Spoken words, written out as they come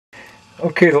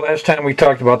Okay, the last time we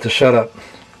talked about the setup,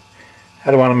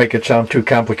 I don't want to make it sound too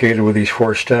complicated with these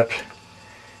 4 steps.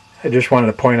 I just wanted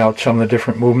to point out some of the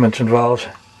different movements involved.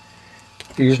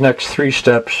 These next 3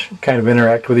 steps kind of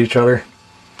interact with each other.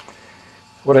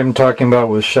 What I'm talking about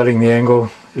with setting the angle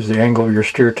is the angle of your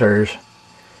steer tires.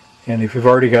 And if you've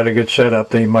already got a good setup,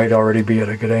 they might already be at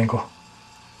a good angle.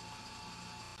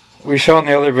 We saw in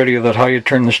the other video that how you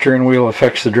turn the steering wheel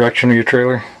affects the direction of your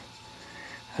trailer.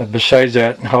 Besides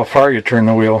that, how far you turn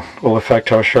the wheel will affect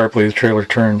how sharply the trailer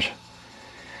turns.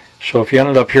 So if you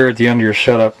ended up here at the end of your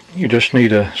setup, you just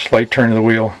need a slight turn of the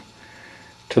wheel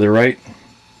to the right.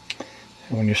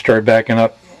 And when you start backing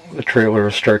up, the trailer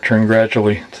will start turning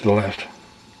gradually to the left.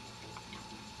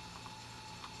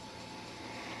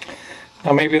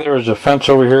 Now maybe there was a fence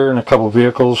over here and a couple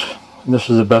vehicles, and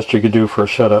this is the best you could do for a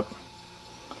setup.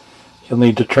 You'll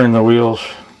need to turn the wheels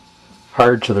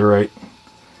hard to the right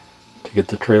to get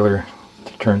the trailer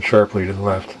to turn sharply to the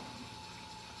left.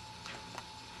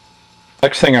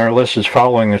 Next thing on our list is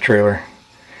following the trailer.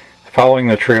 Following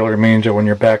the trailer means that when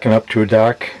you're backing up to a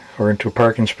dock or into a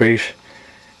parking space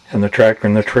and the tractor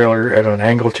and the trailer are at an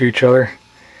angle to each other,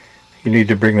 you need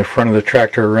to bring the front of the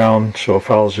tractor around so it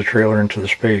follows the trailer into the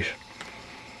space.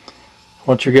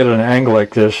 Once you get at an angle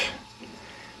like this,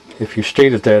 if you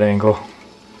stayed at that angle,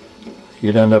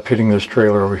 you'd end up hitting this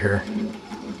trailer over here.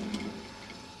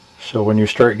 So when you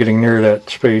start getting near that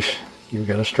space, you've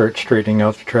got to start straightening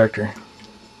out the tractor.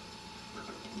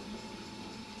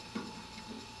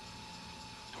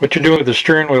 What you do with the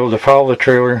steering wheel to follow the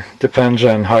trailer depends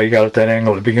on how you got at that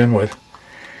angle to begin with.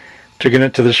 To get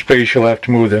into this space, you'll have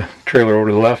to move the trailer over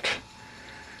to the left.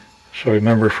 So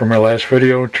remember from our last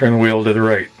video, turn the wheel to the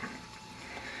right.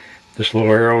 This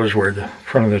little arrow is where the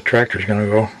front of the tractor is going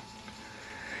to go.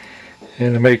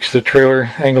 And it makes the trailer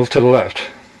angle to the left.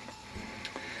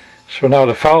 So now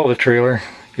to follow the trailer,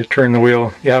 you turn the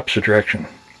wheel the opposite direction.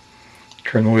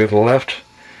 Turn the wheel to the left,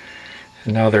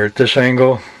 and now they're at this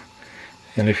angle.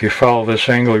 And if you follow this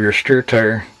angle of your steer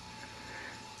tire,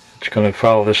 it's going to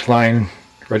follow this line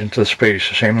right into the space,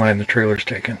 the same line the trailer's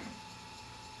taken.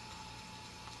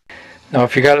 Now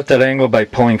if you got at that angle by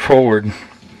pulling forward,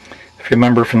 if you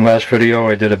remember from the last video,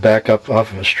 I did a backup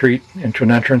off of a street into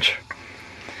an entrance.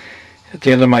 At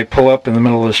the end of my pull-up in the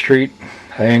middle of the street,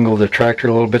 I angled the tractor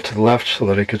a little bit to the left so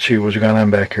that I could see what was going on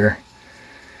back here.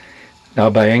 Now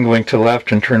by angling to the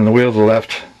left and turning the wheel to the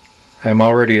left, I'm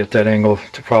already at that angle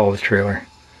to follow the trailer.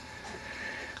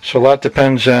 So a lot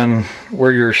depends on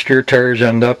where your steer tires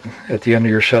end up at the end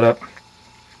of your setup.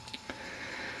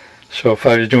 So if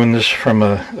I was doing this from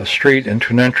a street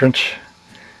into an entrance,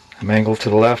 I'm angled to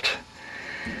the left.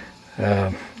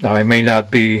 Now I may not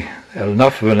be at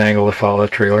enough of an angle to follow the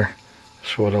trailer.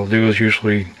 So what I'll do is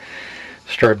usually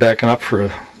start backing up for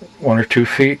 1 or 2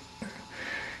 feet,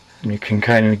 and you can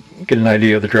kind of get an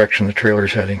idea of the direction the trailer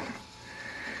is heading.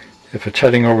 If it's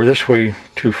heading over this way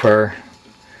too far,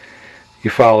 you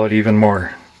follow it even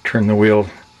more. Turn the wheel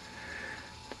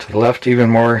to the left even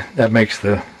more. That makes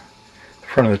the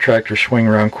front of the tractor swing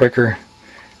around quicker,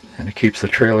 and it keeps the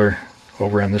trailer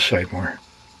over on this side more.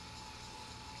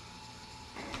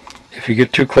 If you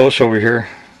get too close over here,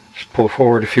 just pull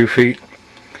forward a few feet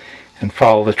and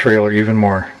follow the trailer even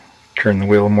more. Turn the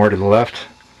wheel more to the left.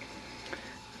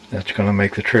 That's going to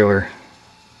make the trailer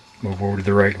move over to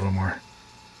the right a little more.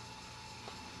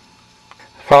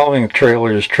 Following the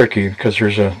trailer is tricky because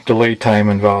there's a delay time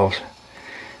involved.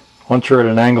 Once you're at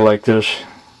an angle like this,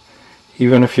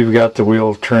 even if you've got the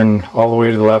wheel turned all the way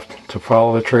to the left to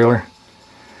follow the trailer,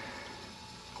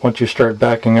 once you start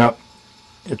backing up,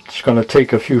 it's going to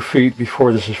take a few feet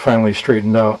before this is finally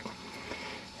straightened out.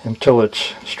 Until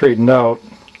it's straightened out,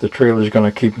 the trailer is going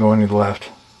to keep going to the left.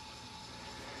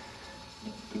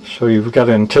 So you've got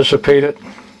to anticipate it.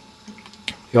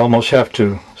 You almost have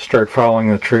to start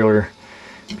following the trailer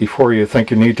before you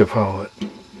think you need to follow it.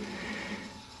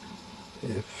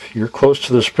 If you're close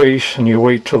to the space and you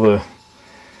wait till the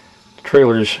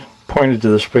trailer is pointed to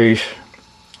the space,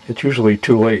 it's usually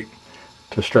too late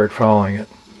to start following it.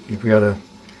 You've got to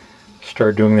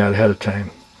start doing that ahead of time.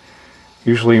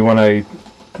 Usually when I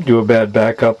do a bad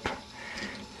backup,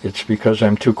 it's because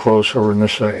I'm too close over on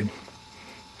this side.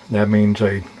 That means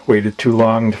I waited too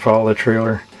long to follow the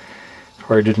trailer,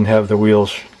 or I didn't have the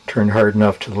wheels turned hard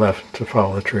enough to the left to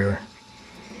follow the trailer.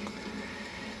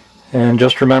 And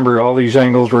just remember, all these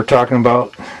angles we're talking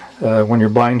about, when you're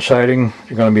blindsiding,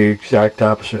 you're going to be exact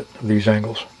opposite of these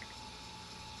angles.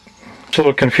 It's a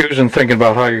little confusing thinking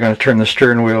about how you're going to turn the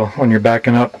steering wheel when you're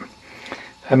backing up.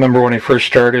 I remember when I first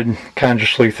started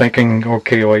consciously thinking,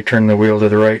 okay, well, I turn the wheel to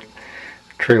the right,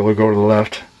 the trailer will go to the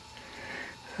left.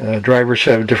 Drivers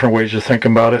have different ways of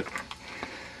thinking about it.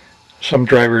 Some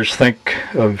drivers think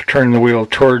of turning the wheel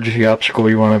towards the obstacle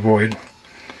you want to avoid.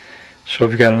 So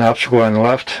if you've got an obstacle on the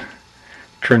left,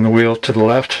 turn the wheel to the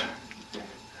left,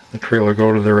 the trailer will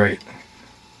go to the right.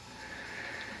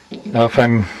 Now if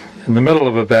I'm in the middle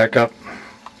of a backup,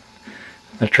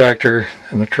 the tractor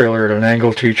and the trailer are at an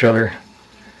angle to each other,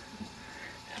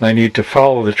 and I need to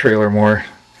follow the trailer more,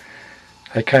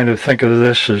 I kind of think of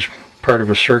this as part of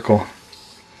a circle.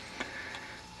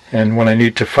 And when I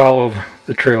need to follow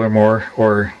the trailer more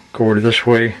or go this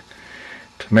way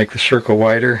to make the circle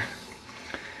wider,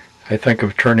 I think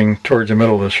of turning towards the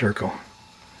middle of the circle.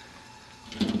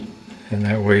 And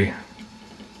that way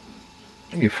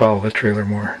you follow the trailer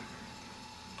more.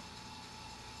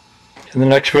 In the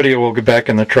next video we'll get back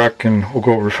in the truck and we'll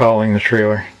go over following the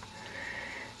trailer.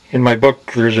 In my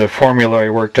book there's a formula I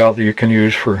worked out that you can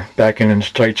use for backing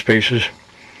into tight spaces.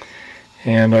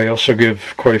 And I also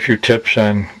give quite a few tips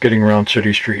on getting around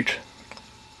city streets.